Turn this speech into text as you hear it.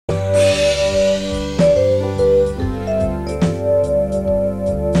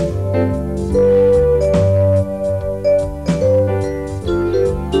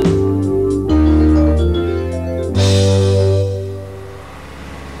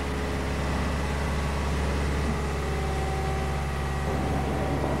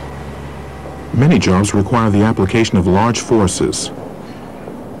Many jobs require the application of large forces.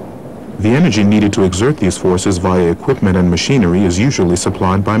 The energy needed to exert these forces via equipment and machinery is usually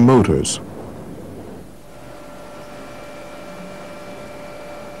supplied by motors.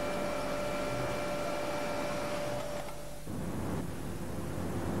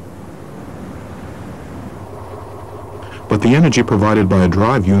 But the energy provided by a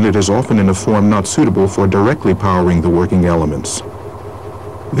drive unit is often in a form not suitable for directly powering the working elements.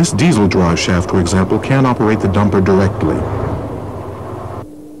 This diesel drive shaft, for example, can't operate the dumper directly.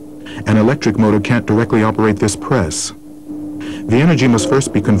 An electric motor can't directly operate this press. The energy must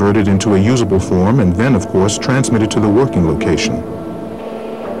first be converted into a usable form and then, of course, transmitted to the working location.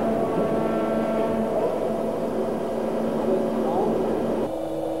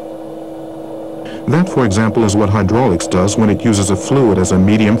 That, for example, is what hydraulics does when it uses a fluid as a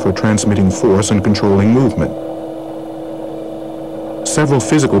medium for transmitting force and controlling movement. Several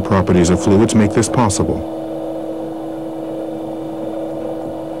physical properties of fluids make this possible.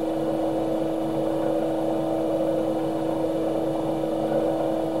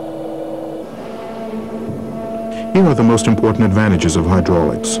 Here are the most important advantages of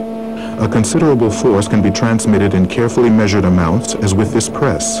hydraulics. A considerable force can be transmitted in carefully measured amounts, as with this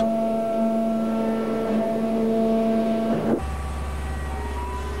press.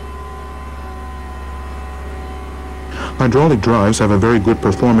 Hydraulic drives have a very good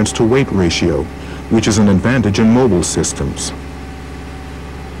performance-to-weight ratio, which is an advantage in mobile systems.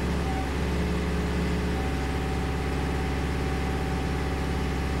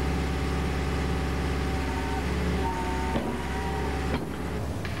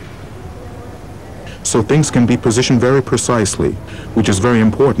 So things can be positioned very precisely, which is very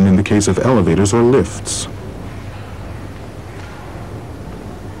important in the case of elevators or lifts.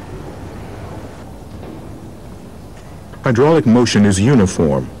 Hydraulic motion is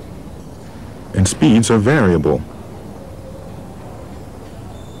uniform, and speeds are variable.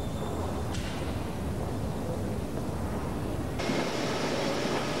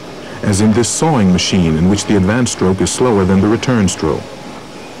 As in this sawing machine, in which the advance stroke is slower than the return stroke.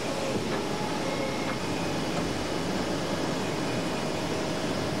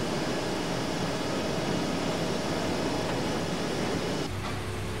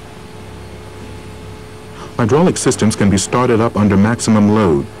 Hydraulic systems can be started up under maximum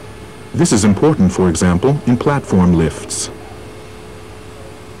load. This is important, for example, in platform lifts.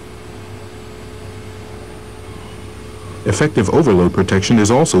 Effective overload protection is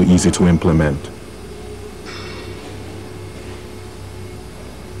also easy to implement.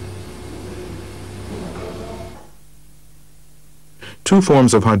 Two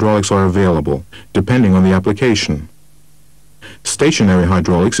forms of hydraulics are available, depending on the application. Stationary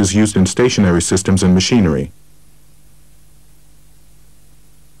hydraulics is used in stationary systems and machinery.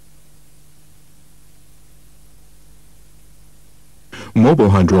 Mobile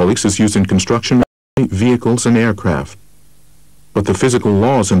hydraulics is used in construction, vehicles, and aircraft. But the physical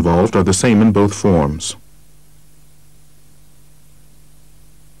laws involved are the same in both forms.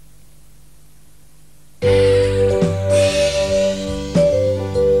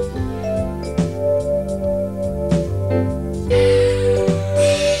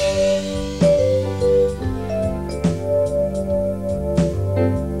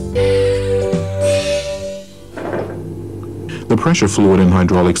 The pressure fluid in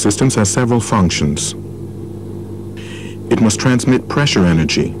hydraulic systems has several functions. It must transmit pressure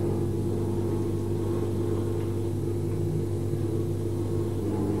energy.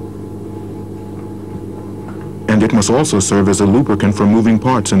 And it must also serve as a lubricant for moving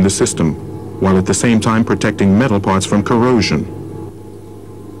parts in the system, while at the same time protecting metal parts from corrosion.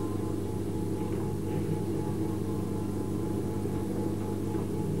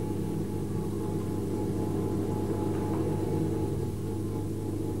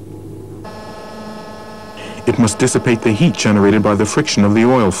 It must dissipate the heat generated by the friction of the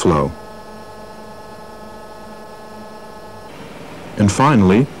oil flow. And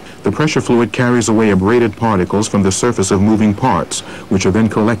finally, the pressure fluid carries away abraded particles from the surface of moving parts, which are then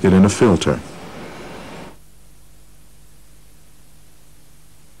collected in a filter.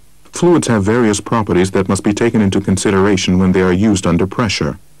 Fluids have various properties that must be taken into consideration when they are used under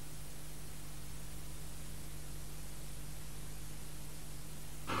pressure.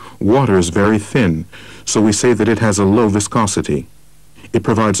 Water is very thin, so we say that it has a low viscosity. It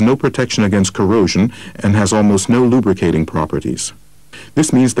provides no protection against corrosion and has almost no lubricating properties.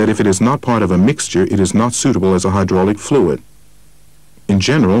 This means that if it is not part of a mixture, it is not suitable as a hydraulic fluid. In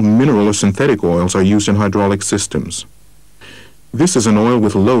general, mineral or synthetic oils are used in hydraulic systems. This is an oil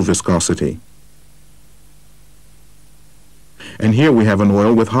with low viscosity. And here we have an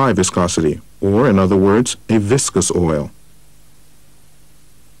oil with high viscosity, or in other words, a viscous oil.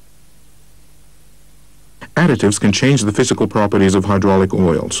 Additives can change the physical properties of hydraulic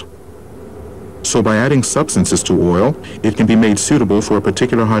oils. So by adding substances to oil, it can be made suitable for a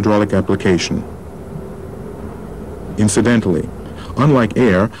particular hydraulic application. Incidentally, unlike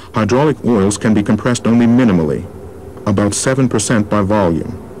air, hydraulic oils can be compressed only minimally, about 7% by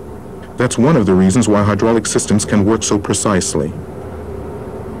volume. That's one of the reasons why hydraulic systems can work so precisely.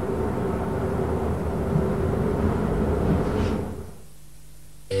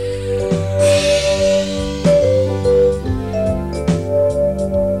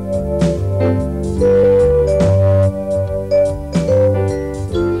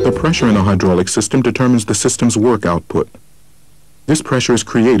 The pressure in a hydraulic system determines the system's work output. This pressure is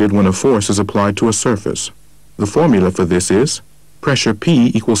created when a force is applied to a surface. The formula for this is pressure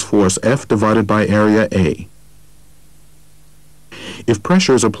P equals force F divided by area A. If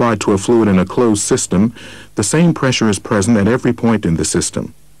pressure is applied to a fluid in a closed system, the same pressure is present at every point in the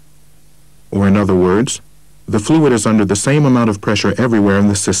system. Or in other words, the fluid is under the same amount of pressure everywhere in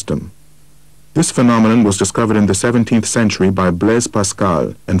the system. This phenomenon was discovered in the 17th century by Blaise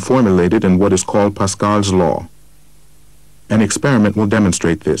Pascal and formulated in what is called Pascal's law. An experiment will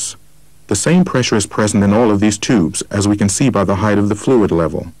demonstrate this. The same pressure is present in all of these tubes, as we can see by the height of the fluid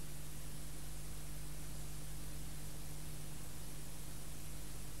level.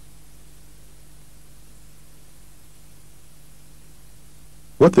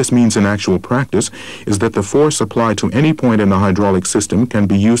 What this means in actual practice is that the force applied to any point in a hydraulic system can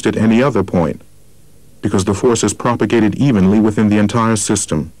be used at any other point, because the force is propagated evenly within the entire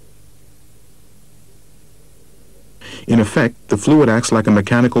system. In effect, the fluid acts like a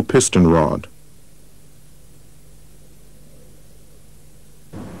mechanical piston rod.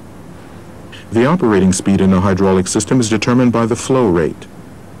 The operating speed in a hydraulic system is determined by the flow rate.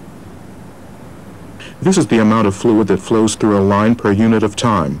 This is the amount of fluid that flows through a line per unit of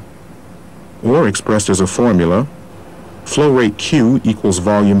time. Or expressed as a formula, flow rate Q equals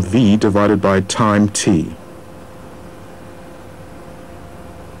volume V divided by time T.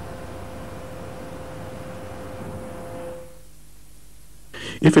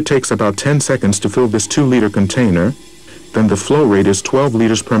 If it takes about 10 seconds to fill this 2-liter container, then the flow rate is 12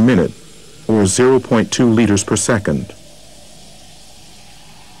 liters per minute, or 0.2 liters per second.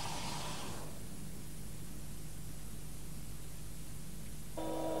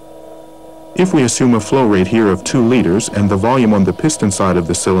 If we assume a flow rate here of 2 liters and the volume on the piston side of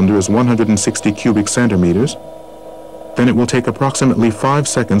the cylinder is 160 cubic centimeters, then it will take approximately 5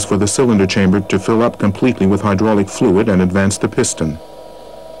 seconds for the cylinder chamber to fill up completely with hydraulic fluid and advance the piston.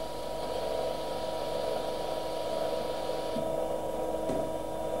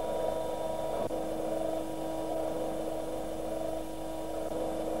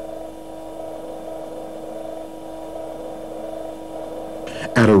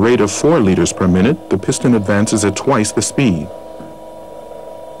 At a rate of 4 liters per minute, the piston advances at twice the speed.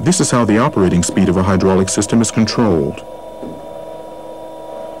 This is how the operating speed of a hydraulic system is controlled.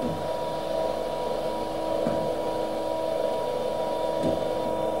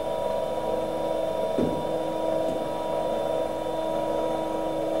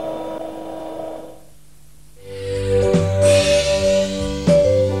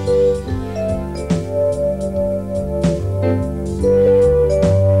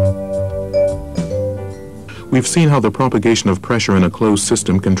 We've seen how the propagation of pressure in a closed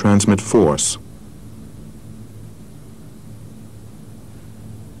system can transmit force.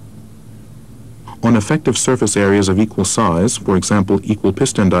 On effective surface areas of equal size, for example, equal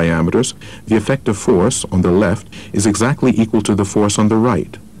piston diameters, the effective force on the left is exactly equal to the force on the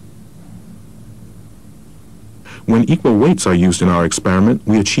right. When equal weights are used in our experiment,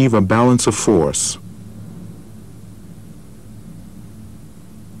 we achieve a balance of force.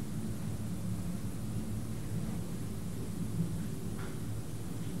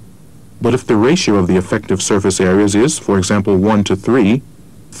 But if the ratio of the effective surface areas is, for example, 1 to 3,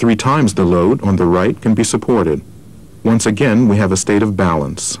 3 times the load on the right can be supported. Once again, we have a state of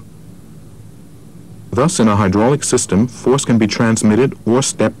balance. Thus, in a hydraulic system, force can be transmitted or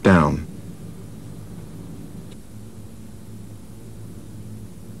stepped down.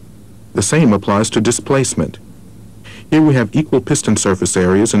 The same applies to displacement. Here we have equal piston surface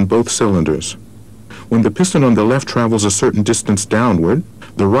areas in both cylinders. When the piston on the left travels a certain distance downward,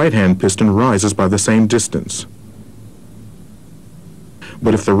 the right-hand piston rises by the same distance.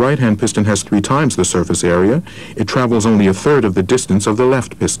 But if the right-hand piston has 3 times the surface area, it travels only a third of the distance of the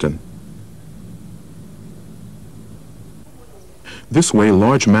left piston. This way,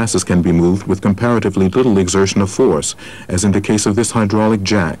 large masses can be moved with comparatively little exertion of force, as in the case of this hydraulic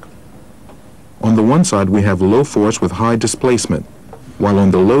jack. On the one side, we have low force with high displacement, while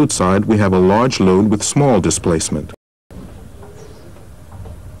on the load side, we have a large load with small displacement.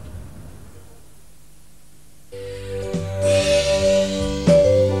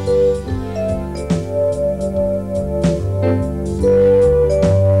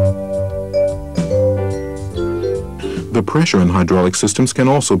 The pressure in hydraulic systems can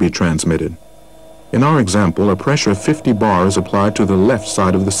also be transmitted. In our example, a pressure of 50 bar is applied to the left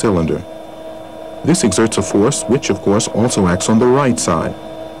side of the cylinder. This exerts a force which, of course, also acts on the right side.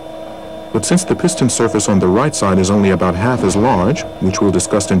 But since the piston surface on the right side is only about half as large, which we'll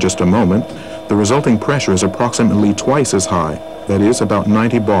discuss in just a moment, the resulting pressure is approximately twice as high, that is, about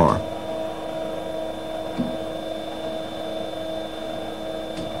 90 bar.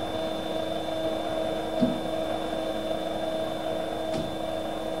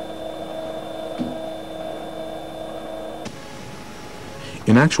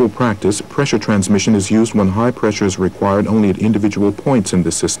 In actual practice, pressure transmission is used when high pressure is required only at individual points in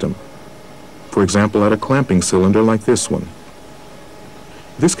the system. For example, at a clamping cylinder like this one.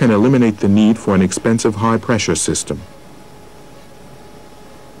 This can eliminate the need for an expensive high-pressure system.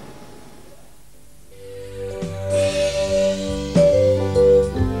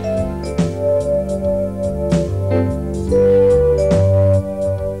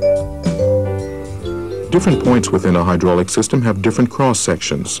 Different points within a hydraulic system have different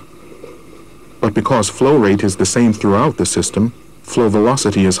cross-sections. But because flow rate is the same throughout the system, flow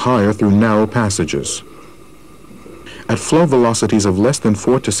velocity is higher through narrow passages. At flow velocities of less than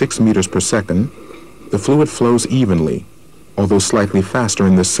 4 to 6 meters per second, the fluid flows evenly, although slightly faster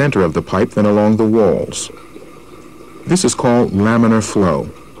in the center of the pipe than along the walls. This is called laminar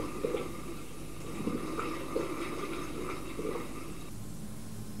flow.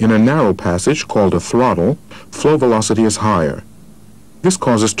 In a narrow passage, called a throttle, flow velocity is higher. This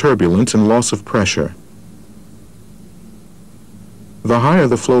causes turbulence and loss of pressure. The higher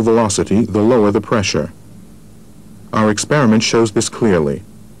the flow velocity, the lower the pressure. Our experiment shows this clearly.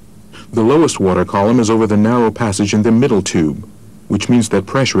 The lowest water column is over the narrow passage in the middle tube, which means that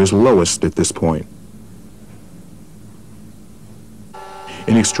pressure is lowest at this point.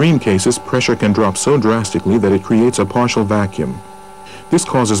 In extreme cases, pressure can drop so drastically that it creates a partial vacuum. This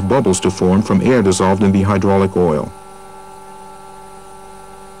causes bubbles to form from air dissolved in the hydraulic oil.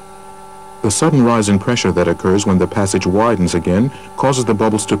 The sudden rise in pressure that occurs when the passage widens again causes the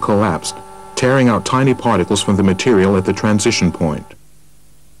bubbles to collapse, tearing out tiny particles from the material at the transition point.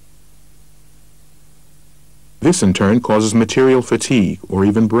 This in turn causes material fatigue or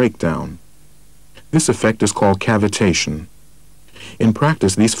even breakdown. This effect is called cavitation. In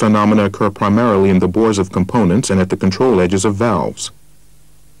practice, these phenomena occur primarily in the bores of components and at the control edges of valves.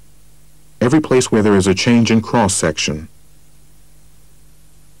 Every place where there is a change in cross-section.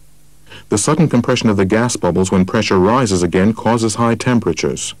 The sudden compression of the gas bubbles when pressure rises again causes high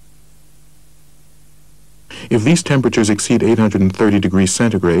temperatures. If these temperatures exceed 830 degrees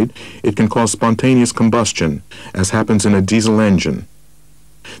centigrade, it can cause spontaneous combustion, as happens in a diesel engine.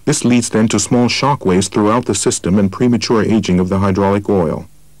 This leads then to small shock waves throughout the system and premature aging of the hydraulic oil.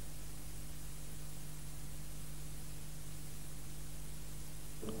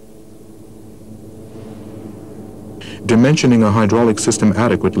 Dimensioning a hydraulic system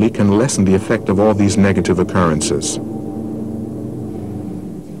adequately can lessen the effect of all these negative occurrences.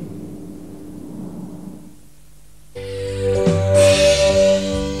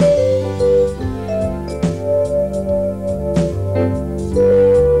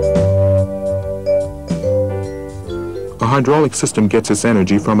 A hydraulic system gets its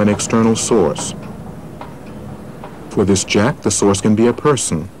energy from an external source. For this jack, the source can be a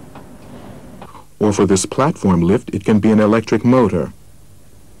person. Or for this platform lift, it can be an electric motor.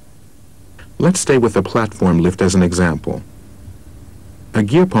 Let's stay with the platform lift as an example. A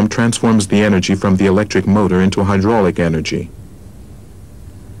gear pump transforms the energy from the electric motor into hydraulic energy.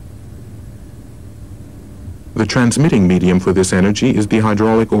 The transmitting medium for this energy is the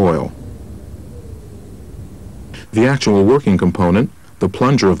hydraulic oil. The actual working component, the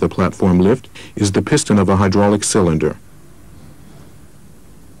plunger of the platform lift, is the piston of a hydraulic cylinder.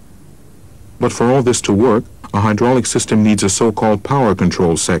 But for all this to work, a hydraulic system needs a so-called power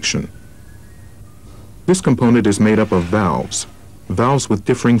control section. This component is made up of valves with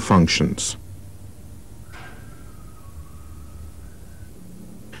differing functions.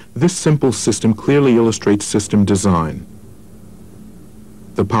 This simple system clearly illustrates system design.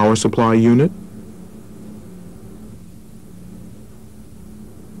 The power supply unit,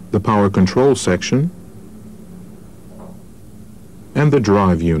 the power control section, and the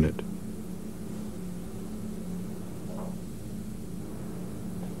drive unit.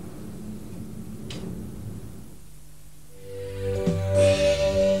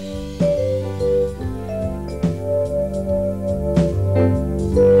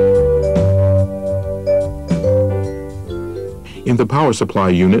 In the power supply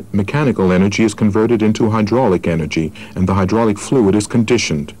unit, mechanical energy is converted into hydraulic energy, and the hydraulic fluid is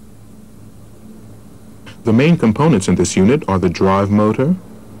conditioned. The main components in this unit are the drive motor,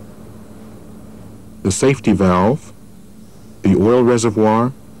 the safety valve, the oil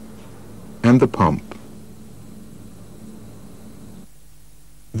reservoir, and the pump.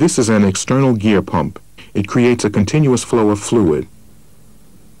 This is an external gear pump. It creates a continuous flow of fluid.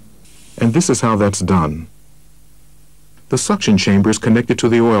 And this is how that's done. The suction chamber is connected to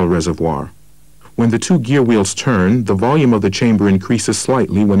the oil reservoir. When the two gear wheels turn, the volume of the chamber increases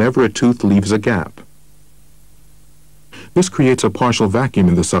slightly whenever a tooth leaves a gap. This creates a partial vacuum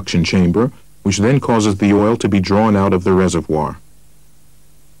in the suction chamber, which then causes the oil to be drawn out of the reservoir.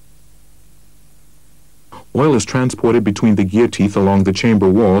 Oil is transported between the gear teeth along the chamber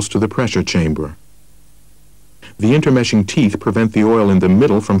walls to the pressure chamber. The intermeshing teeth prevent the oil in the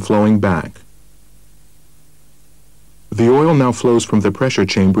middle from flowing back. The oil now flows from the pressure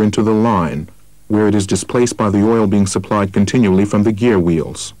chamber into the line, where it is displaced by the oil being supplied continually from the gear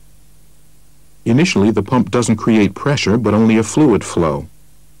wheels. Initially, the pump doesn't create pressure, but only a fluid flow.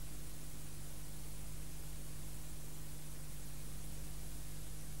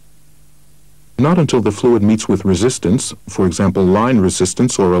 Not until the fluid meets with resistance, for example line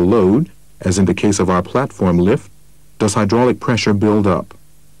resistance or a load, as in the case of our platform lift, does hydraulic pressure build up.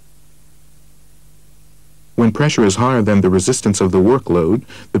 When pressure is higher than the resistance of the workload,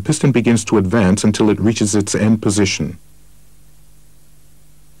 the piston begins to advance until it reaches its end position.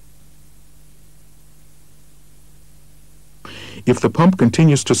 If the pump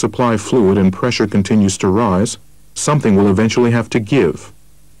continues to supply fluid and pressure continues to rise, something will eventually have to give.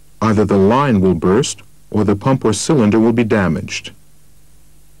 Either the line will burst or the pump or cylinder will be damaged.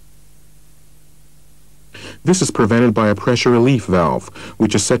 This is prevented by a pressure relief valve,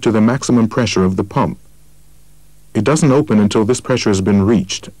 which is set to the maximum pressure of the pump. It doesn't open until this pressure has been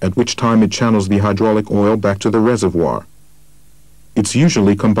reached, at which time it channels the hydraulic oil back to the reservoir. It's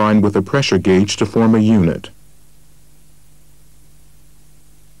usually combined with a pressure gauge to form a unit.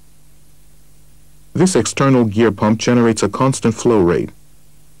 This external gear pump generates a constant flow rate.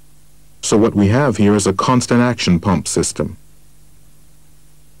 So what we have here is a constant action pump system.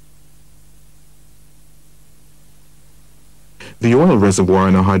 The oil reservoir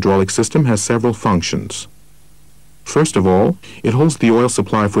in a hydraulic system has several functions. First of all, it holds the oil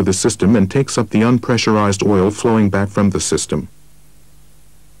supply for the system and takes up the unpressurized oil flowing back from the system,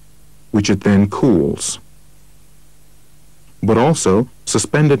 which it then cools. But also,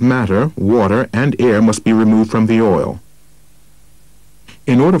 suspended matter, water, and air must be removed from the oil.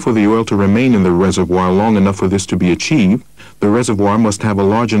 In order for the oil to remain in the reservoir long enough for this to be achieved, the reservoir must have a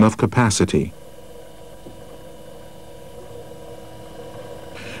large enough capacity.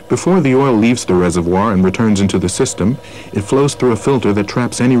 Before the oil leaves the reservoir and returns into the system, it flows through a filter that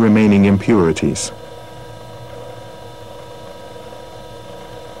traps any remaining impurities.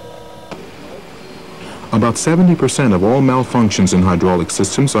 About 70% of all malfunctions in hydraulic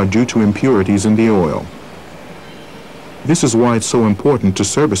systems are due to impurities in the oil. This is why it's so important to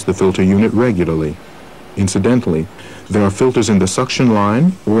service the filter unit regularly. Incidentally, there are filters in the suction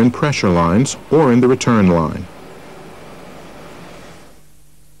line, or in pressure lines, or in the return line.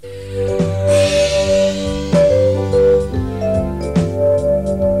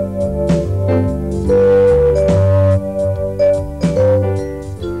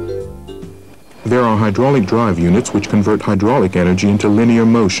 There are hydraulic drive units which convert hydraulic energy into linear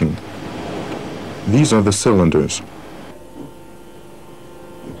motion. These are the cylinders.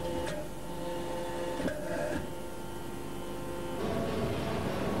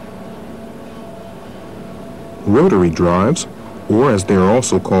 Rotary drives, or as they are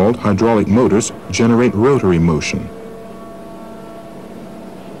also called, hydraulic motors, generate rotary motion.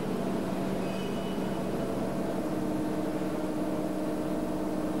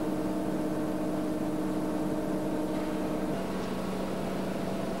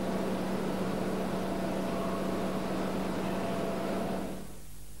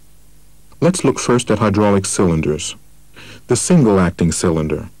 Let's look first at hydraulic cylinders. The single-acting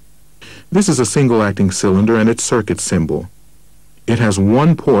cylinder. This is a single-acting cylinder and its circuit symbol. It has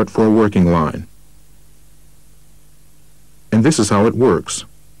one port for a working line. And this is how it works.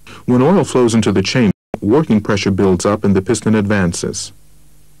 When oil flows into the chamber, working pressure builds up and the piston advances.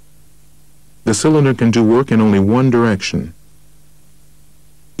 The cylinder can do work in only one direction.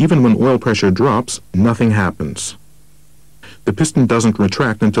 Even when oil pressure drops, nothing happens. The piston doesn't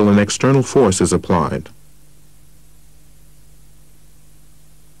retract until an external force is applied.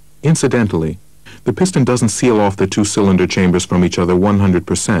 Incidentally, the piston doesn't seal off the two cylinder chambers from each other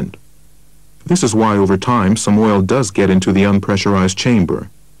 100%. This is why over time some oil does get into the unpressurized chamber.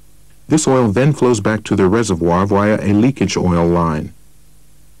 This oil then flows back to the reservoir via a leakage oil line.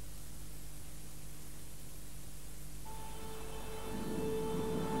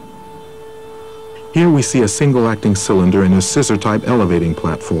 Here we see a single-acting cylinder in a scissor-type elevating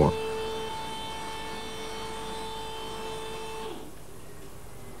platform.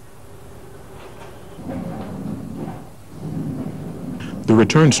 The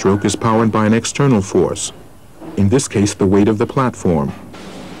return stroke is powered by an external force, in this case the weight of the platform.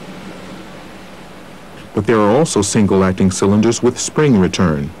 But there are also single-acting cylinders with spring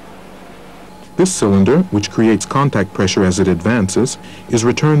return. This cylinder, which creates contact pressure as it advances, is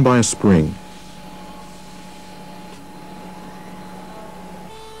returned by a spring.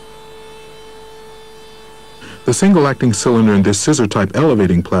 The single-acting cylinder in this scissor-type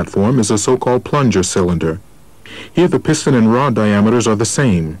elevating platform is a so-called plunger cylinder. Here the piston and rod diameters are the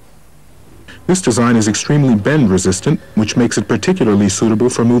same. This design is extremely bend-resistant, which makes it particularly suitable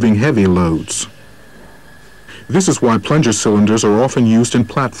for moving heavy loads. This is why plunger cylinders are often used in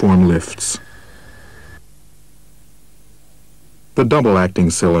platform lifts. The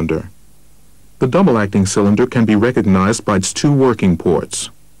double-acting cylinder. The double-acting cylinder can be recognized by its two working ports.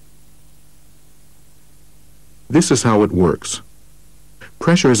 This is how it works.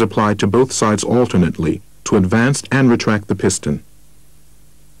 Pressure is applied to both sides alternately to advance and retract the piston.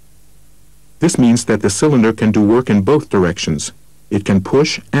 This means that the cylinder can do work in both directions. It can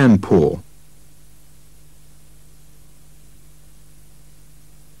push and pull.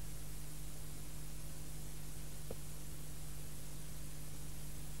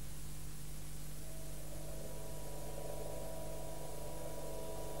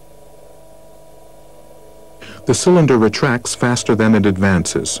 The cylinder retracts faster than it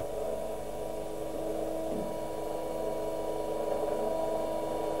advances.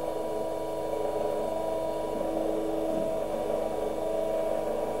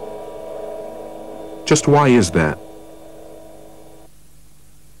 Just why is that?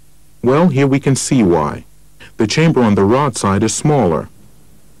 Well, here we can see why. The chamber on the rod side is smaller,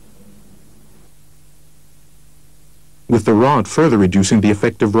 with the rod further reducing the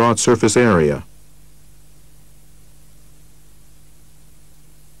effective rod surface area.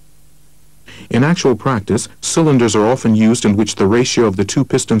 In actual practice, cylinders are often used in which the ratio of the two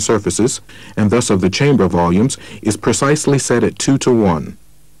piston surfaces, and thus of the chamber volumes, is precisely set at 2:1.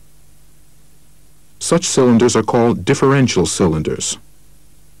 Such cylinders are called differential cylinders.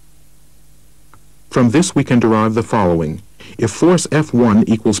 From this we can derive the following. If force F1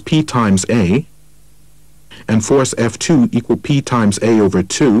 equals P times A, and force F2 equal P times A over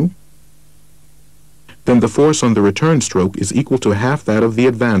 2, then the force on the return stroke is equal to half that of the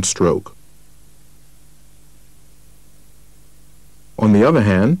advance stroke. On the other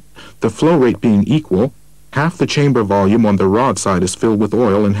hand, the flow rate being equal, half the chamber volume on the rod side is filled with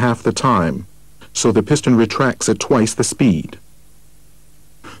oil in half the time, so the piston retracts at twice the speed.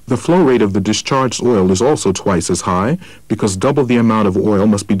 The flow rate of the discharged oil is also twice as high because double the amount of oil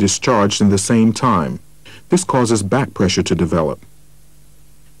must be discharged in the same time. This causes back pressure to develop.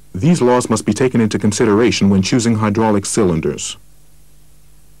 These laws must be taken into consideration when choosing hydraulic cylinders.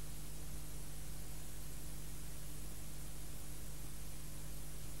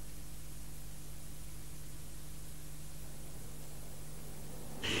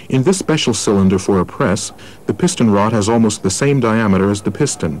 In this special cylinder for a press, the piston rod has almost the same diameter as the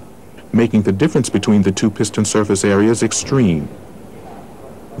piston, making the difference between the two piston surface areas extreme.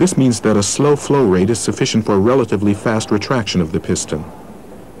 This means that a slow flow rate is sufficient for a relatively fast retraction of the piston.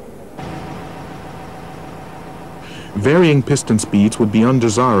 Varying piston speeds would be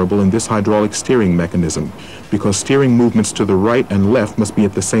undesirable in this hydraulic steering mechanism because steering movements to the right and left must be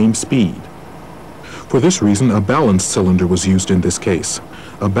at the same speed. For this reason, a balanced cylinder was used in this case.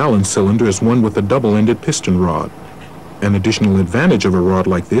 A balanced cylinder is one with a double-ended piston rod. An additional advantage of a rod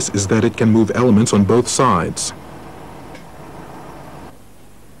like this is that it can move elements on both sides.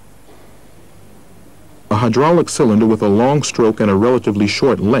 A hydraulic cylinder with a long stroke and a relatively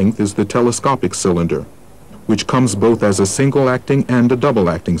short length is the telescopic cylinder, which comes both as a single-acting and a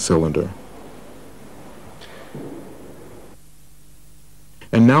double-acting cylinder.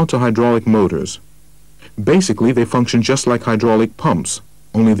 And now to hydraulic motors. Basically, they function just like hydraulic pumps,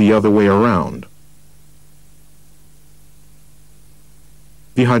 only the other way around.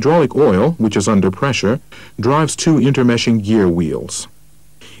 The hydraulic oil, which is under pressure, drives two intermeshing gear wheels.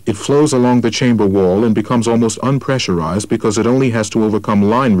 It flows along the chamber wall and becomes almost unpressurized because it only has to overcome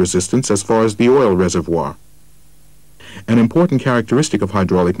line resistance as far as the oil reservoir. An important characteristic of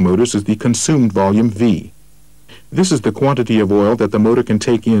hydraulic motors is the consumed volume V. This is the quantity of oil that the motor can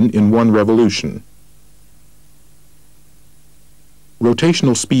take in one revolution.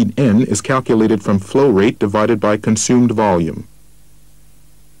 Rotational speed N is calculated from flow rate divided by consumed volume.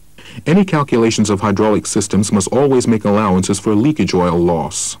 Any calculations of hydraulic systems must always make allowances for leakage oil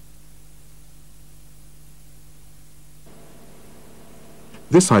loss.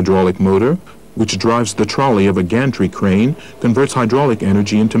 This hydraulic motor, which drives the trolley of a gantry crane, converts hydraulic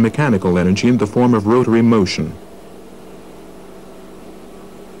energy into mechanical energy in the form of rotary motion.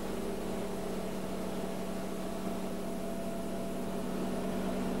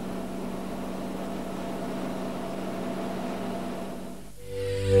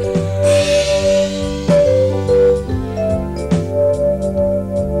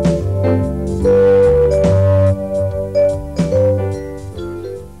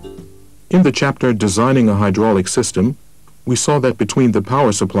 In the chapter Designing a Hydraulic System, we saw that between the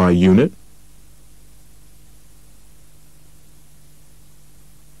power supply unit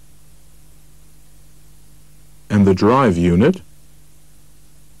and the drive unit,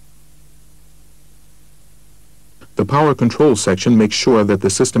 the power control section makes sure that the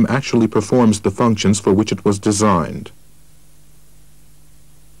system actually performs the functions for which it was designed.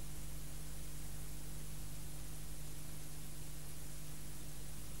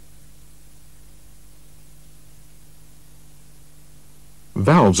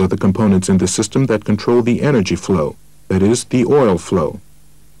 Valves are the components in the system that control the energy flow, that is, the oil flow.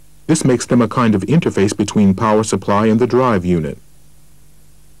 This makes them a kind of interface between power supply and the drive unit.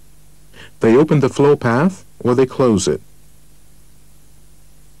 They open the flow path or they close it.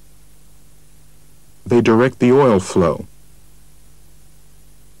 They direct the oil flow.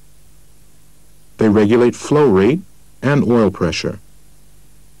 They regulate flow rate and oil pressure.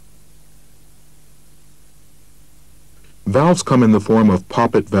 Valves come in the form of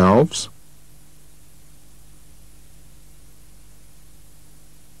poppet valves,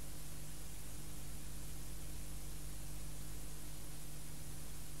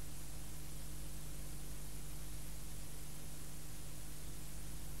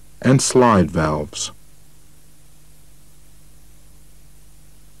 and slide valves.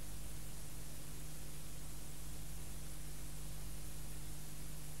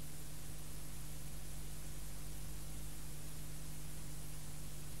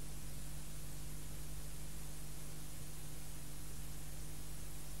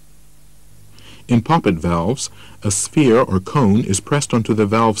 In poppet valves, a sphere or cone is pressed onto the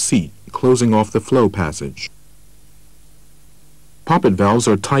valve seat, closing off the flow passage. Poppet valves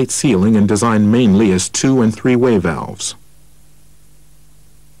are tight sealing and designed mainly as 2- and 3-way valves.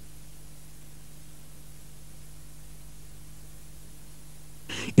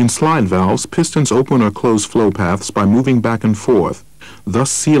 In slide valves, pistons open or close flow paths by moving back and forth, thus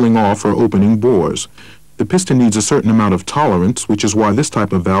sealing off or opening bores. The piston needs a certain amount of tolerance, which is why this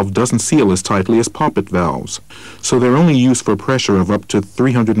type of valve doesn't seal as tightly as poppet valves, so they're only used for pressure of up to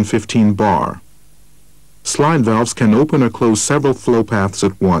 315 bar. Slide valves can open or close several flow paths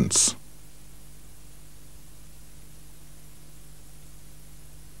at once.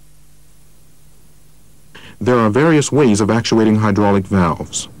 There are various ways of actuating hydraulic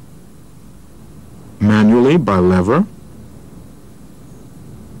valves. Manually by lever,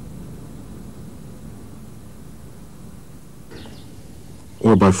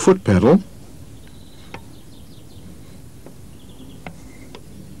 or by foot pedal,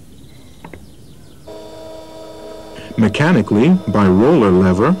 mechanically by roller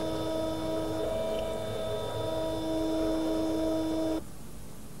lever,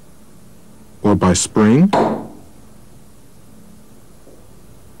 or by spring,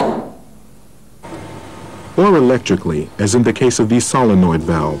 or electrically, as in the case of these solenoid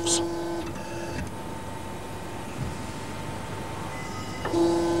valves.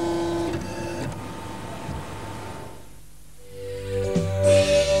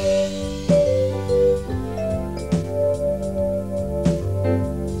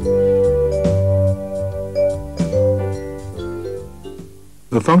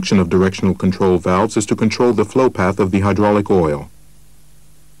 The function of directional control valves is to control the flow path of the hydraulic oil.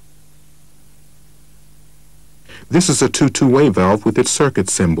 This is a 2-2-way valve with its circuit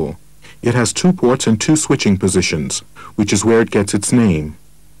symbol. It has 2 ports and 2 switching positions, which is where it gets its name.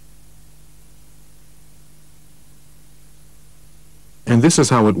 And this is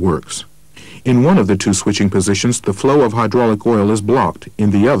how it works. In one of the 2 switching positions, the flow of hydraulic oil is blocked.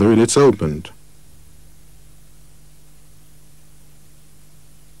 In the other, it's opened.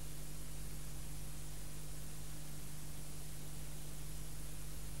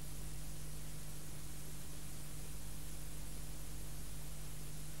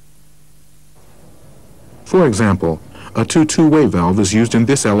 For example, a two-way valve is used in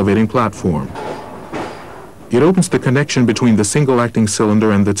this elevating platform. It opens the connection between the single-acting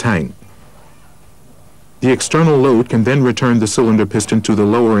cylinder and the tank. The external load can then return the cylinder piston to the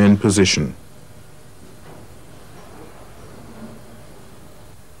lower end position.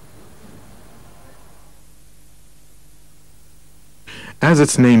 As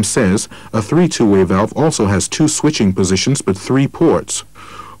its name says, a two-way valve also has two switching positions but three ports.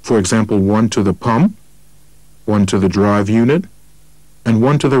 For example, one to the pump, one to the drive unit, and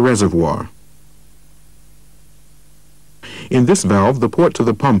one to the reservoir. In this valve, the port to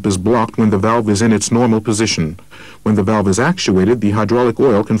the pump is blocked when the valve is in its normal position. When the valve is actuated, the hydraulic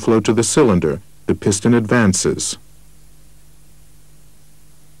oil can flow to the cylinder. The piston advances.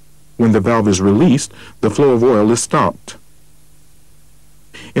 When the valve is released, the flow of oil is stopped.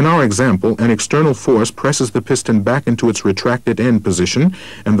 In our example, an external force presses the piston back into its retracted end position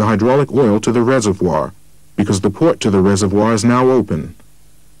and the hydraulic oil to the reservoir, because the port to the reservoir is now open.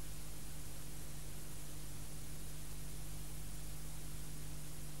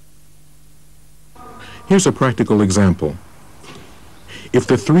 Here's a practical example. If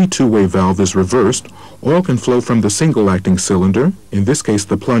the two-way valve is reversed, oil can flow from the single-acting cylinder, in this case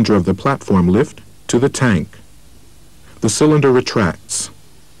the plunger of the platform lift, to the tank. The cylinder retracts.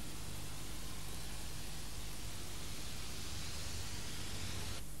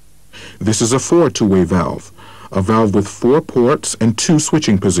 This is a two-way valve, a valve with 4 ports and 2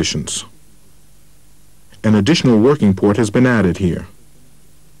 switching positions. An additional working port has been added here.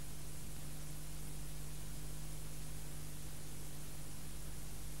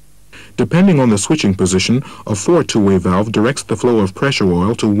 Depending on the switching position, a two-way valve directs the flow of pressure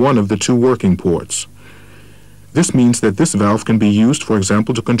oil to one of the 2 working ports. This means that this valve can be used, for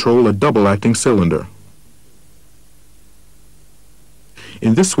example, to control a double-acting cylinder.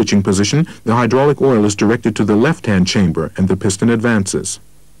 In this switching position, the hydraulic oil is directed to the left-hand chamber and the piston advances.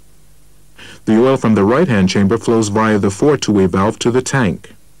 The oil from the right-hand chamber flows via the two-way valve to the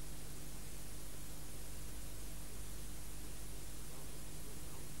tank.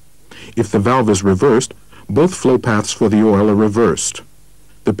 If the valve is reversed, both flow paths for the oil are reversed.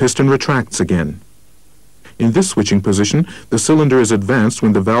 The piston retracts again. In this switching position, the cylinder is advanced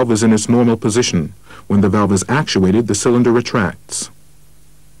when the valve is in its normal position. When the valve is actuated, the cylinder retracts.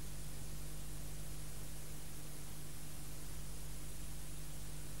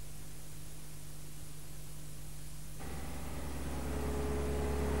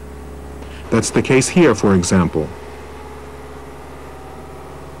 That's the case here, for example.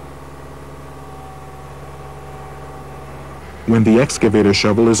 When the excavator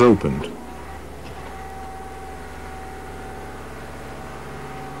shovel is opened.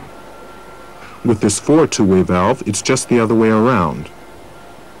 With this two-way valve, it's just the other way around.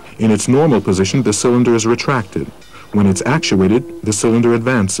 In its normal position, the cylinder is retracted. When it's actuated, the cylinder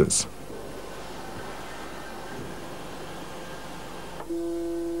advances.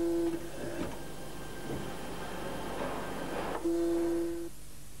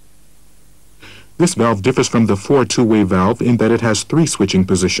 This valve differs from the two-way valve in that it has 3 switching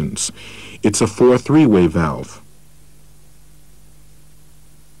positions. It's a three-way valve.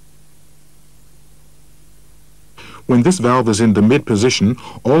 When this valve is in the mid position,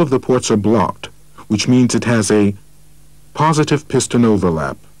 all of the ports are blocked, which means it has a positive piston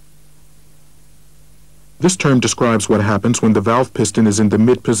overlap. This term describes what happens when the valve piston is in the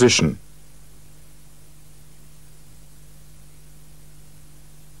mid position.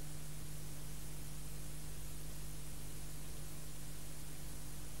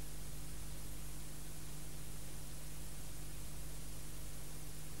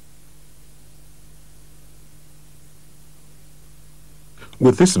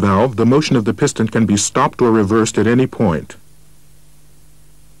 With this valve, the motion of the piston can be stopped or reversed at any point.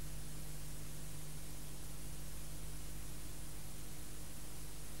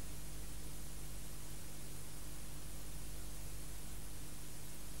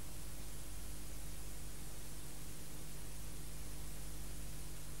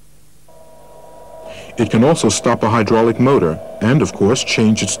 It can also stop a hydraulic motor and, of course,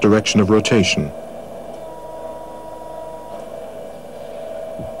 change its direction of rotation.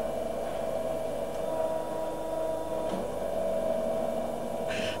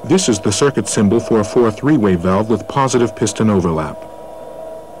 This is the circuit symbol for a three-way valve with positive piston overlap.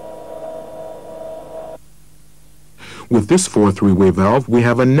 With this three-way valve, we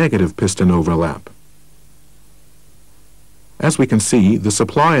have a negative piston overlap. As we can see, the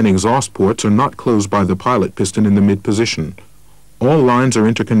supply and exhaust ports are not closed by the pilot piston in the mid position. All lines are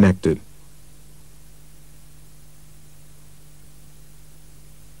interconnected.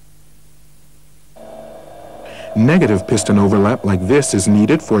 Negative piston overlap like this is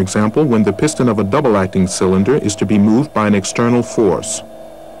needed, for example, when the piston of a double-acting cylinder is to be moved by an external force.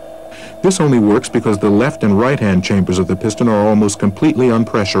 This only works because the left and right-hand chambers of the piston are almost completely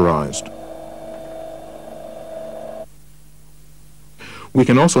unpressurized. We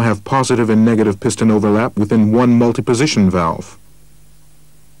can also have positive and negative piston overlap within one multi-position valve.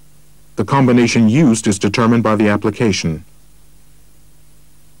 The combination used is determined by the application.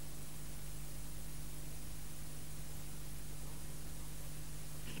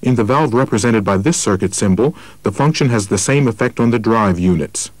 In the valve represented by this circuit symbol, the function has the same effect on the drive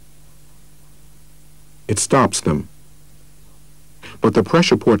units. It stops them. But the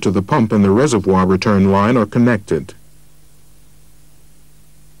pressure port to the pump and the reservoir return line are connected.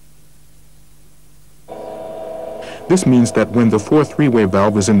 This means that when the 4-3-way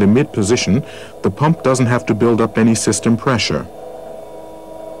valve is in the mid position, the pump doesn't have to build up any system pressure.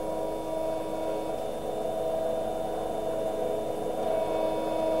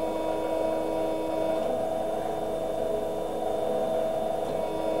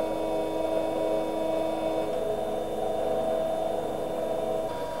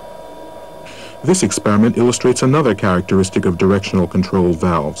 This experiment illustrates another characteristic of directional control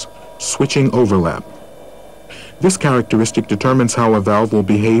valves, switching overlap. This characteristic determines how a valve will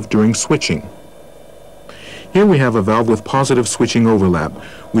behave during switching. Here we have a valve with positive switching overlap,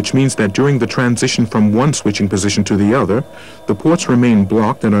 which means that during the transition from one switching position to the other, the ports remain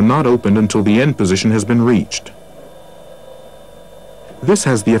blocked and are not opened until the end position has been reached. This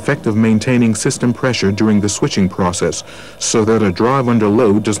has the effect of maintaining system pressure during the switching process, so that a drive under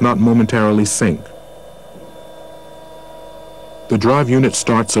load does not momentarily sink. The drive unit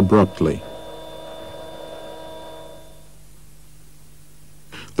starts abruptly.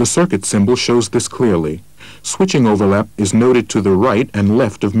 The circuit symbol shows this clearly. Switching overlap is noted to the right and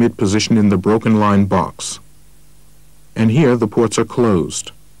left of mid-position in the broken line box. And here the ports are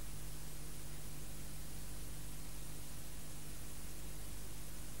closed.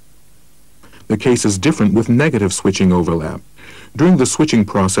 The case is different with negative switching overlap. During the switching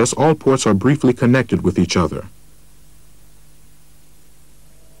process, all ports are briefly connected with each other.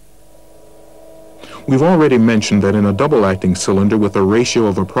 We've already mentioned that in a double-acting cylinder with a ratio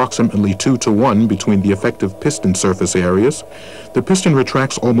of approximately 2:1 between the effective piston surface areas, the piston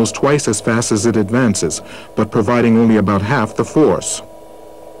retracts almost twice as fast as it advances, but providing only about half the force.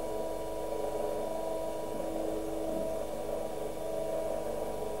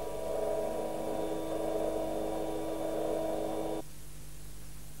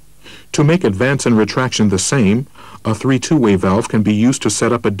 To make advance and retraction the same, a 3-2-way valve can be used to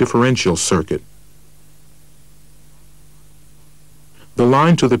set up a differential circuit. The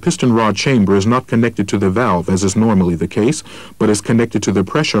line to the piston rod chamber is not connected to the valve, as is normally the case, but is connected to the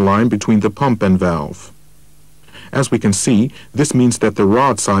pressure line between the pump and valve. As we can see, this means that the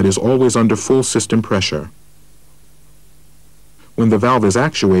rod side is always under full system pressure. When the valve is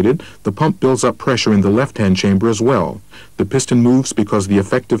actuated, the pump builds up pressure in the left-hand chamber as well. The piston moves because the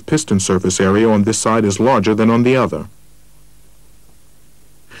effective piston surface area on this side is larger than on the other.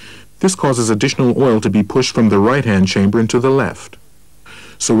 This causes additional oil to be pushed from the right-hand chamber into the left.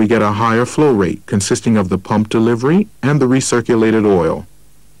 So we get a higher flow rate consisting of the pump delivery and the recirculated oil.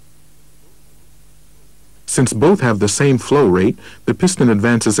 Since both have the same flow rate, the piston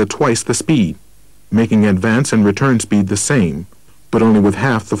advances at twice the speed, making advance and return speed the same, but only with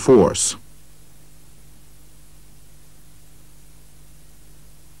half the force.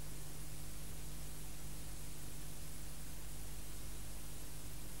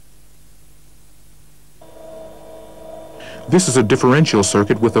 This is a differential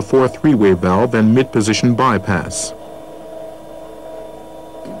circuit with a 4-3-way valve and mid-position bypass.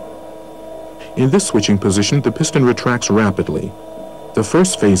 In this switching position, the piston retracts rapidly. The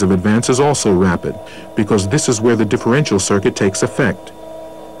first phase of advance is also rapid, because this is where the differential circuit takes effect.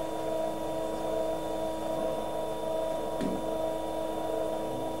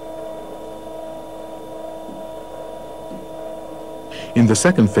 In the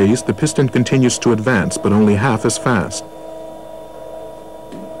second phase, the piston continues to advance, but only half as fast.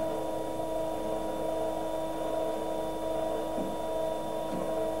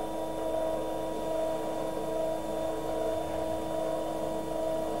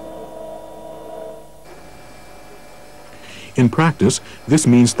 In practice, this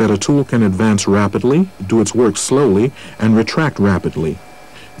means that a tool can advance rapidly, do its work slowly, and retract rapidly.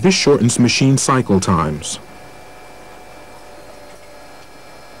 This shortens machine cycle times.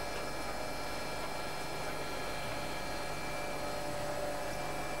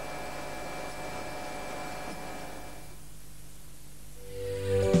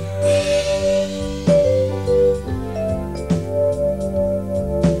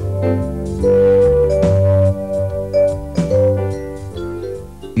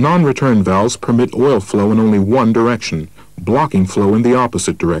 Non-return valves permit oil flow in only one direction, blocking flow in the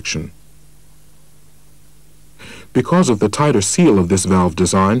opposite direction. Because of the tighter seal of this valve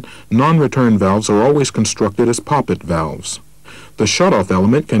design, non-return valves are always constructed as poppet valves. The shutoff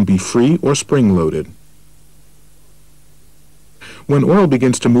element can be free or spring-loaded. When oil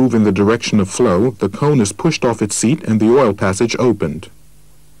begins to move in the direction of flow, the cone is pushed off its seat and the oil passage opened.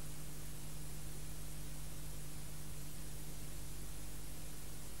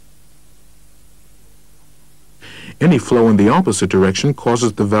 Any flow in the opposite direction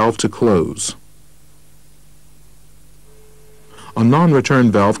causes the valve to close. A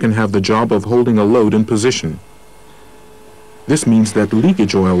non-return valve can have the job of holding a load in position. This means that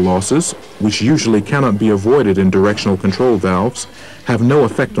leakage oil losses, which usually cannot be avoided in directional control valves, have no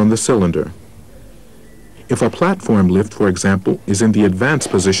effect on the cylinder. If a platform lift, for example, is in the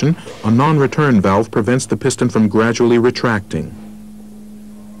advanced position, a non-return valve prevents the piston from gradually retracting.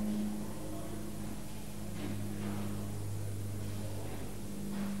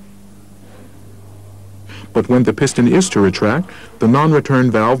 But when the piston is to retract, the non-return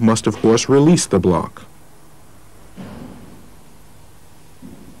valve must of course release the block.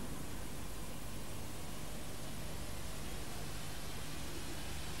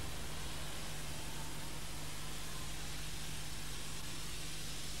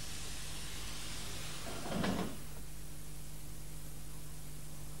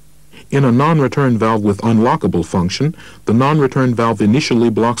 In a non-return valve with unlockable function, the non-return valve initially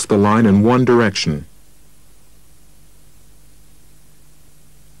blocks the line in one direction.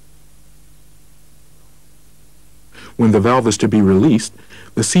 When the valve is to be released,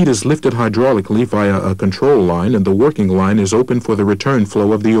 the seat is lifted hydraulically via a control line and the working line is open for the return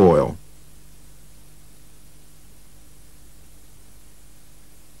flow of the oil.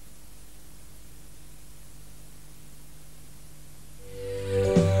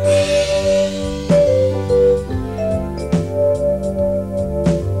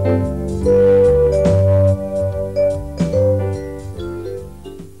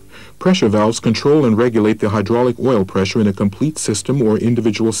 Pressure valves control and regulate the hydraulic oil pressure in a complete system or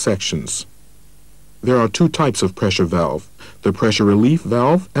individual sections. There are two types of pressure valve, the pressure relief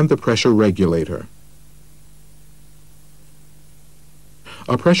valve and the pressure regulator.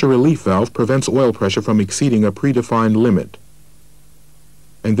 A pressure relief valve prevents oil pressure from exceeding a predefined limit.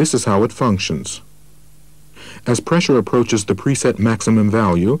 And this is how it functions. As pressure approaches the preset maximum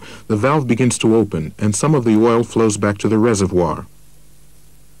value, the valve begins to open and some of the oil flows back to the reservoir.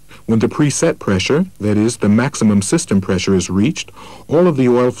 When the preset pressure, that is, the maximum system pressure, is reached, all of the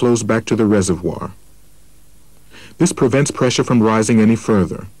oil flows back to the reservoir. This prevents pressure from rising any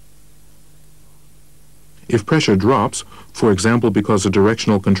further. If pressure drops, for example because a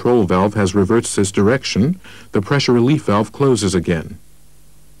directional control valve has reversed its direction, the pressure relief valve closes again.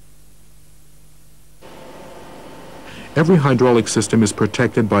 Every hydraulic system is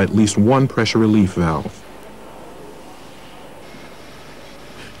protected by at least one pressure relief valve.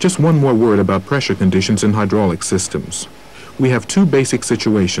 Just one more word about pressure conditions in hydraulic systems. We have two basic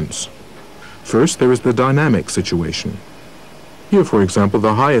situations. First, there is the dynamic situation. Here, for example,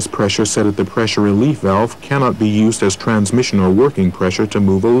 the highest pressure set at the pressure relief valve cannot be used as transmission or working pressure to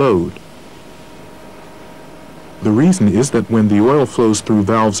move a load. The reason is that when the oil flows through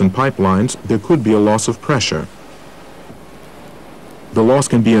valves and pipelines, there could be a loss of pressure. The loss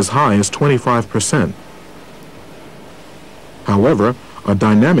can be as high as 25%. However, a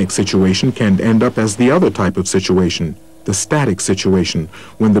dynamic situation can end up as the other type of situation, the static situation,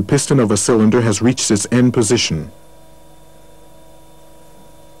 when the piston of a cylinder has reached its end position.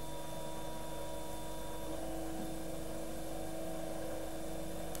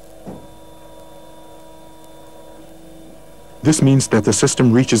 This means that the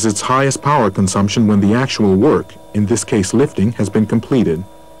system reaches its highest power consumption when the actual work, in this case lifting, has been completed.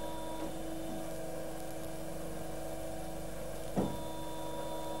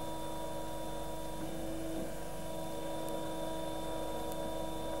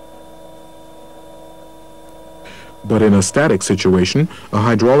 But in a static situation, a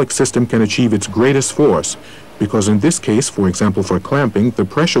hydraulic system can achieve its greatest force, because in this case, for example for clamping, the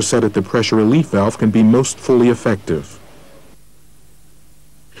pressure set at the pressure relief valve can be most fully effective.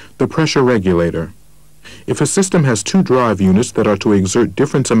 The pressure regulator. If a system has two drive units that are to exert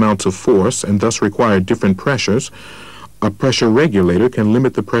different amounts of force and thus require different pressures, a pressure regulator can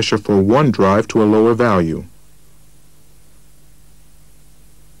limit the pressure for one drive to a lower value.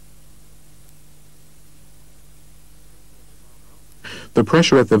 The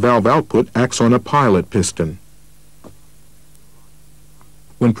pressure at the valve output acts on a pilot piston.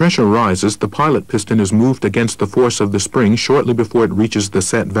 When pressure rises, the pilot piston is moved against the force of the spring shortly before it reaches the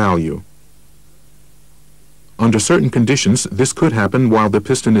set value. Under certain conditions, this could happen while the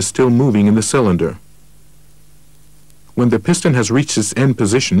piston is still moving in the cylinder. When the piston has reached its end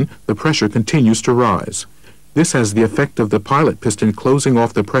position, the pressure continues to rise. This has the effect of the pilot piston closing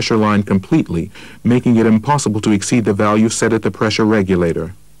off the pressure line completely, making it impossible to exceed the value set at the pressure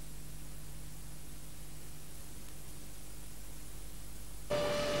regulator.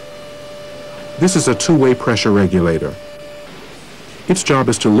 This is a two-way pressure regulator. Its job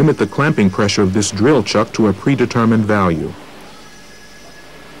is to limit the clamping pressure of this drill chuck to a predetermined value.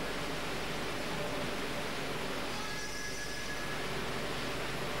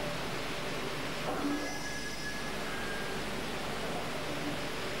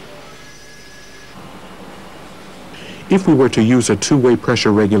 If we were to use a two-way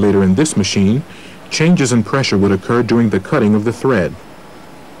pressure regulator in this machine, changes in pressure would occur during the cutting of the thread.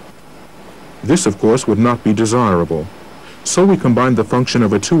 This, of course, would not be desirable. So we combined the function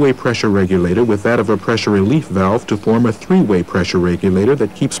of a two-way pressure regulator with that of a pressure relief valve to form a three-way pressure regulator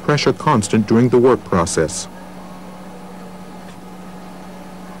that keeps pressure constant during the work process.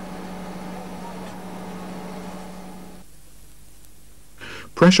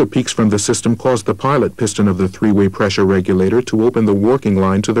 Pressure peaks from the system cause the pilot piston of the three-way pressure regulator to open the working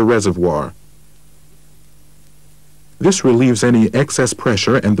line to the reservoir. This relieves any excess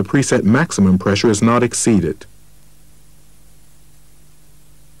pressure and the preset maximum pressure is not exceeded.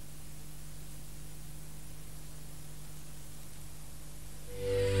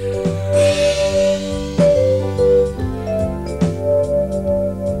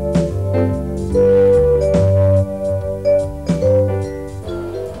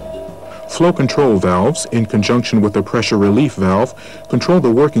 Flow control valves, in conjunction with the pressure relief valve, control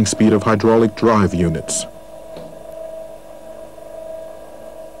the working speed of hydraulic drive units.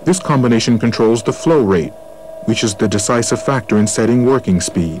 This combination controls the flow rate, which is the decisive factor in setting working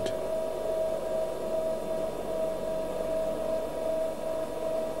speed.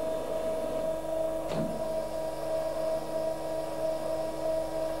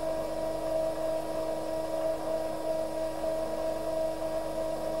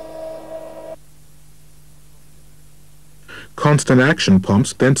 Constant action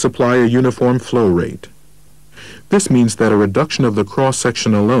pumps then supply a uniform flow rate. This means that a reduction of the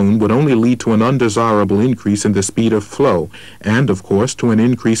cross-section alone would only lead to an undesirable increase in the speed of flow and, of course, to an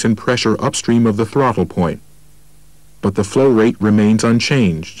increase in pressure upstream of the throttle point. But the flow rate remains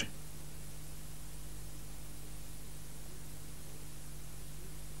unchanged.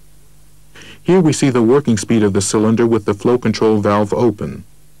 Here we see the working speed of the cylinder with the flow control valve open.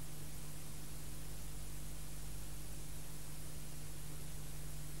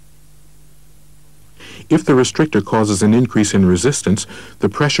 If the restrictor causes an increase in resistance, the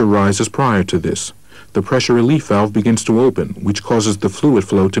pressure rises prior to this. The pressure relief valve begins to open, which causes the fluid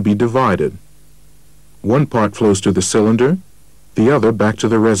flow to be divided. One part flows to the cylinder, the other back to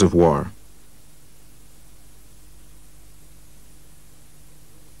the reservoir.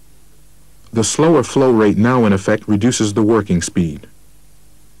 The slower flow rate now in effect reduces the working speed.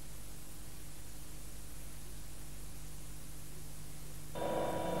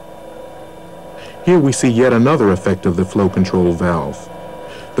 Here we see yet another effect of the flow control valve.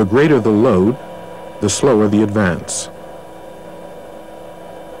 The greater the load, the slower the advance.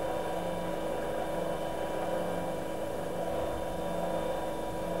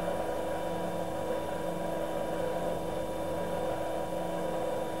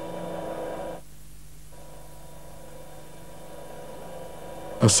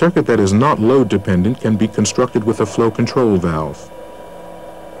 A circuit that is not load dependent can be constructed with a flow control valve.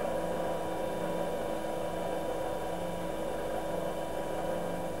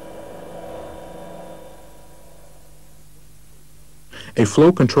 A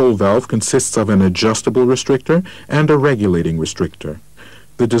flow control valve consists of an adjustable restrictor and a regulating restrictor.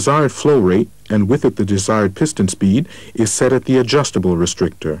 The desired flow rate, and with it the desired piston speed, is set at the adjustable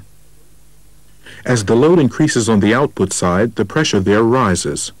restrictor. As the load increases on the output side, the pressure there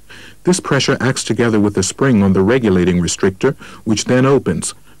rises. This pressure acts together with the spring on the regulating restrictor, which then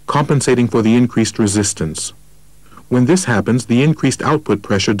opens, compensating for the increased resistance. When this happens, the increased output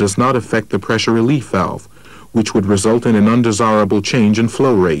pressure does not affect the pressure relief valve, which would result in an undesirable change in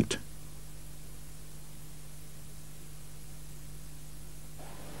flow rate.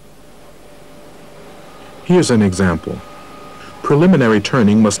 Here's an example. Preliminary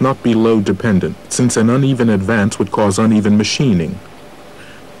turning must not be load dependent, since an uneven advance would cause uneven machining.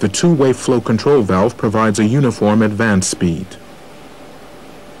 The two-way flow control valve provides a uniform advance speed.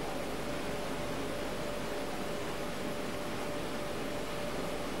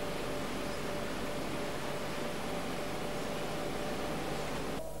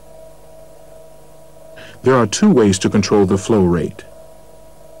 There are two ways to control the flow rate.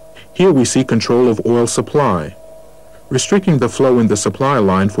 Here we see control of oil supply. Restricting the flow in the supply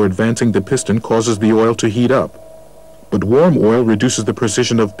line for advancing the piston causes the oil to heat up, but warm oil reduces the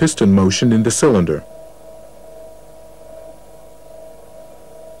precision of piston motion in the cylinder.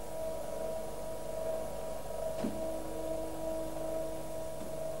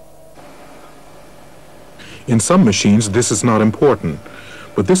 In some machines, this is not important,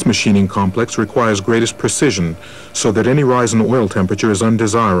 but this machining complex requires greatest precision, so that any rise in oil temperature is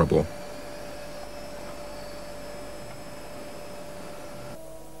undesirable.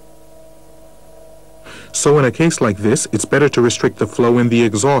 So in a case like this, it's better to restrict the flow in the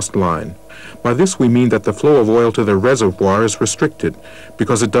exhaust line. By this we mean that the flow of oil to the reservoir is restricted,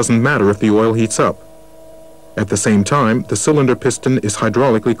 because it doesn't matter if the oil heats up. At the same time, the cylinder piston is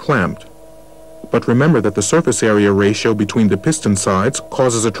hydraulically clamped. But remember that the surface area ratio between the piston sides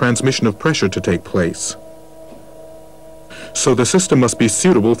causes a transmission of pressure to take place. So the system must be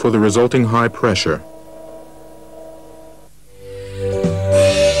suitable for the resulting high pressure.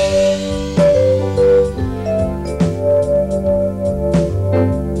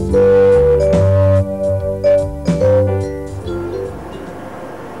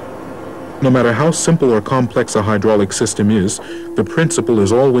 No matter how simple or complex a hydraulic system is, the principle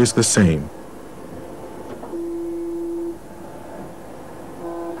is always the same.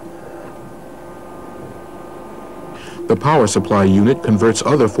 The power supply unit converts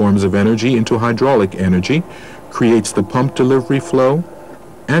other forms of energy into hydraulic energy, creates the pump delivery flow,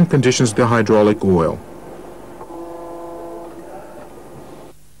 and conditions the hydraulic oil.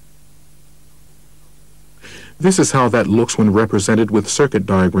 This is how that looks when represented with circuit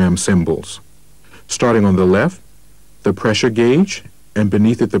diagram symbols. Starting on the left, the pressure gauge, and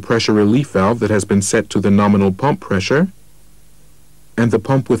beneath it the pressure relief valve that has been set to the nominal pump pressure, and the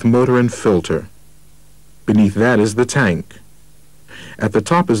pump with motor and filter. Beneath that is the tank. At the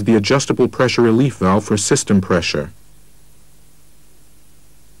top is the adjustable pressure relief valve for system pressure.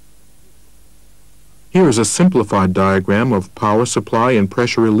 Here is a simplified diagram of power supply and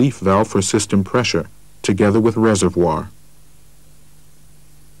pressure relief valve for system pressure, together with reservoir.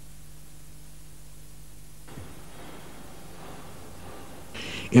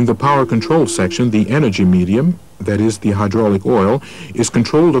 In the power control section, the energy medium, that is, the hydraulic oil, is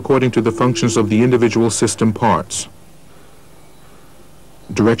controlled according to the functions of the individual system parts.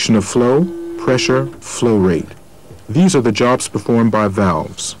 Direction of flow, pressure, flow rate. These are the jobs performed by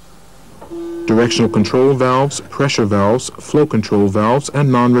valves. Directional control valves, pressure valves, flow control valves,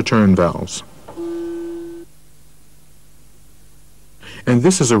 and non-return valves. And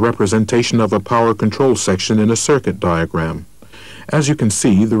this is a representation of a power control section in a circuit diagram. As you can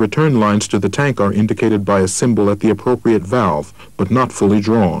see, the return lines to the tank are indicated by a symbol at the appropriate valve, but not fully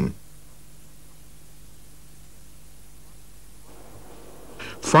drawn.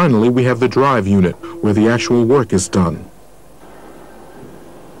 Finally, we have the drive unit, where the actual work is done.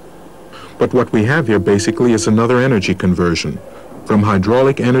 But what we have here basically is another energy conversion, from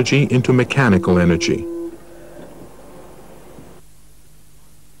hydraulic energy into mechanical energy.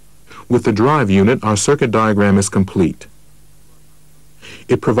 With the drive unit, our circuit diagram is complete.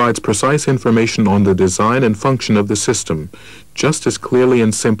 It provides precise information on the design and function of the system, just as clearly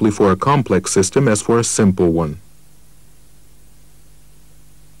and simply for a complex system as for a simple one.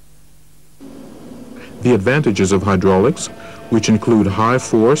 The advantages of hydraulics, which include high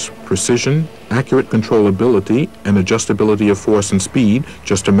force, precision, accurate controllability, and adjustability of force and speed,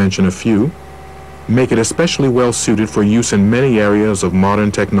 just to mention a few, make it especially well suited for use in many areas of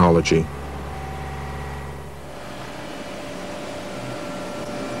modern technology.